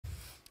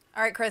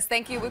All right, Chris,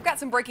 thank you. We've got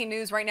some breaking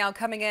news right now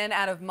coming in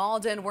out of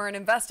Malden, where an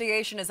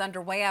investigation is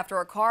underway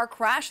after a car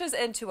crashes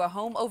into a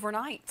home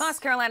overnight. Fox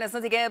Carolina's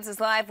Lindsay Gibbs is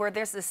live where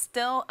this is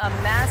still a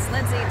mess.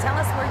 Lindsay, tell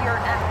us where you're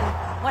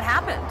at and what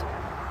happened.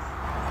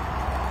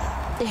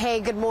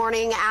 Hey, good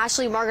morning,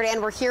 Ashley, Margaret, and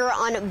we're here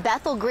on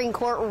Bethel Green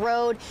Court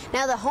Road.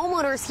 Now, the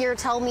homeowners here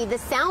tell me the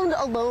sound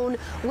alone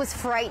was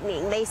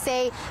frightening. They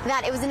say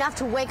that it was enough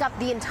to wake up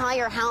the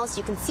entire house.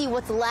 You can see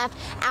what's left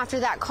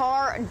after that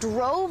car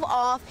drove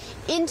off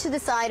into the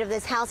side of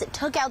this house. It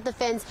took out the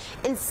fence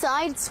and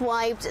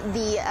sideswiped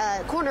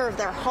the corner of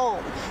their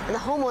home. And the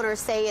homeowners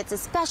say it's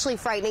especially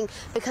frightening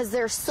because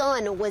their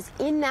son was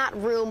in that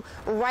room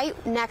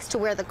right next to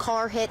where the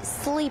car hit,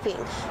 sleeping.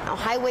 Now,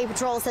 Highway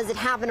Patrol says it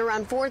happened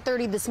around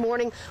 4:30 this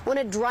morning when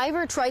a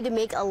driver tried to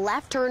make a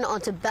left turn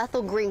onto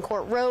Bethel Green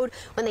Court Road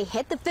when they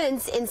hit the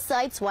fence and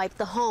sideswiped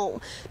the home.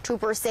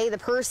 Troopers say the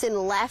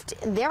person left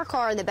their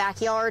car in the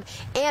backyard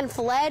and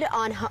fled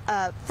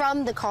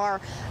from the car,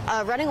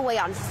 running away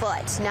on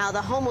foot. Now, the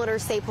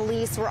homeowners say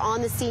police were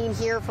on the scene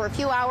here for a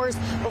few hours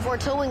before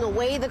towing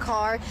away the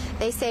car.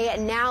 They say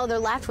now they're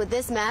left with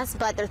this mess,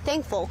 but they're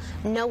thankful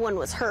no one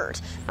was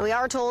hurt. And we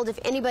are told if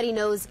anybody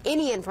knows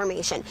any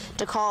information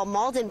to call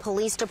Malden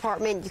Police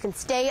Department. You can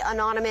stay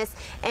anonymous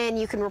and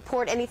you can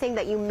report anything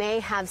that you may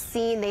have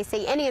seen. They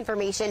say any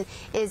information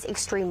is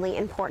extremely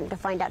important to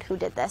find out who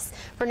did this.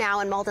 For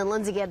now, in Malden,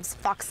 Lindsay Gibbs,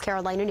 Fox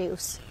Carolina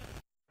News.